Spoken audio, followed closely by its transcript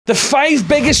The 5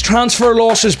 biggest transfer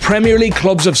losses Premier League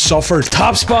clubs have suffered.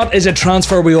 Top spot is a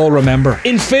transfer we all remember.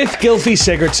 In 5th, Gylfi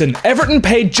Sigurdsson. Everton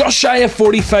paid just shy of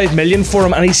 45 million for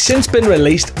him and he's since been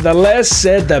released. The less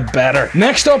said the better.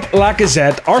 Next up,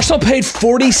 Lacazette. Arsenal paid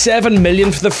 47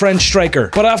 million for the French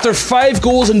striker, but after 5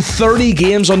 goals in 30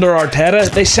 games under Arteta,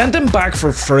 they sent him back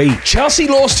for free. Chelsea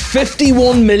lost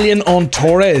 51 million on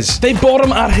Torres. They bought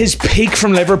him at his peak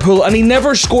from Liverpool and he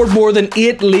never scored more than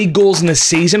 8 league goals in a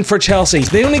season for Chelsea.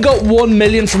 They only got 1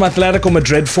 million from Atletico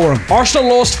Madrid for him. Arsenal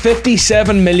lost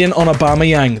 57 million on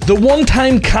Aubameyang. The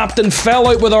one-time captain fell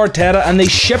out with Arteta and they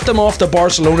shipped him off to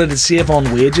Barcelona to save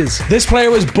on wages. This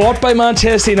player was bought by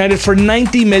Manchester United for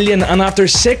 90 million and after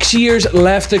 6 years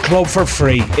left the club for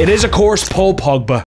free. It is of course Paul Pogba.